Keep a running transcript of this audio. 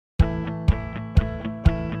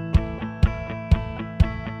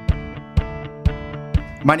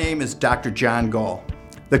My name is Dr. John Gaal.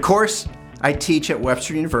 The course I teach at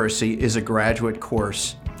Webster University is a graduate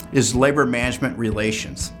course, is Labor Management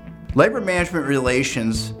Relations. Labor Management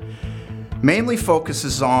Relations mainly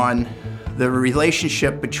focuses on the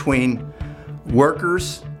relationship between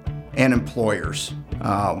workers and employers.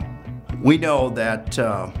 We know that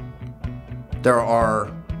there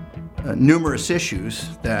are numerous issues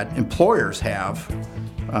that employers have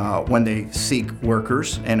when they seek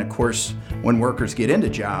workers, and of course when workers get into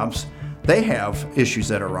jobs, they have issues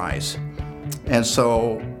that arise. And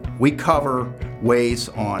so we cover ways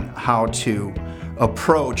on how to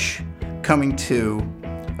approach coming to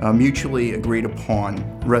mutually agreed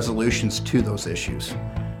upon resolutions to those issues.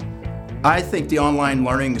 I think the online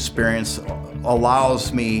learning experience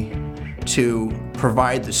allows me to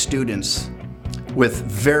provide the students with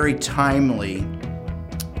very timely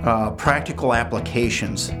practical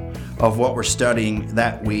applications of what we're studying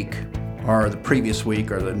that week or the previous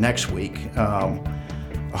week or the next week.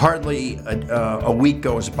 Hardly a week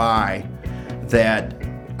goes by that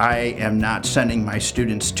I am not sending my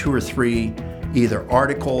students 2 or 3 either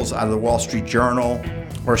articles out of the Wall Street Journal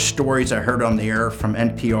or stories I heard on the air from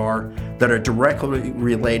NPR that are directly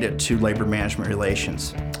related to labor management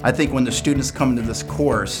relations. I think when the students come into this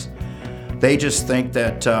course, they just think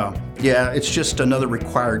that, yeah, it's just another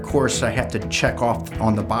required course I have to check off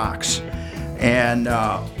on the box. And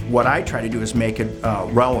what I try to do is make it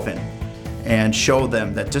relevant and show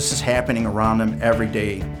them that this is happening around them every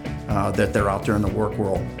day that they're out there in the work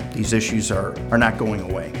world. These issues are not going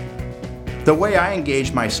away. The way I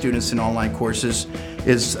engage my students in online courses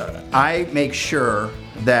is I make sure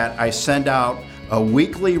that I send out a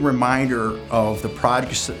weekly reminder of the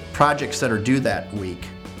projects that are due that week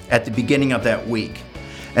at the beginning of that week.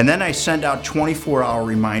 And then I send out 24-hour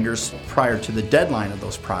reminders prior to the deadline of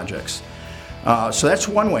those projects. So that's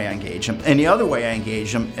one way I engage them. And the other way I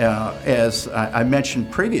engage them, as I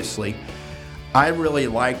mentioned previously, I really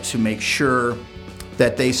like to make sure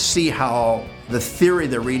that they see how the theory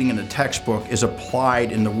they're reading in the textbook is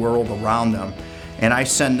applied in the world around them. And I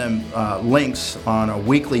send them links on a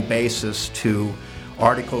weekly basis to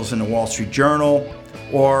articles in the Wall Street Journal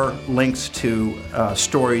or links to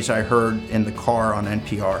stories I heard in the car on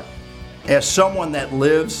NPR. As someone that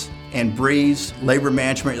lives and breathes labor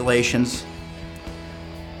management relations,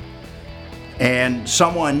 and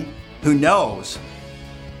someone who knows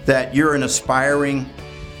that you're an aspiring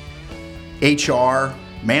HR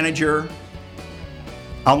manager,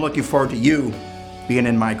 I'm looking forward to you being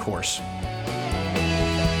in my course.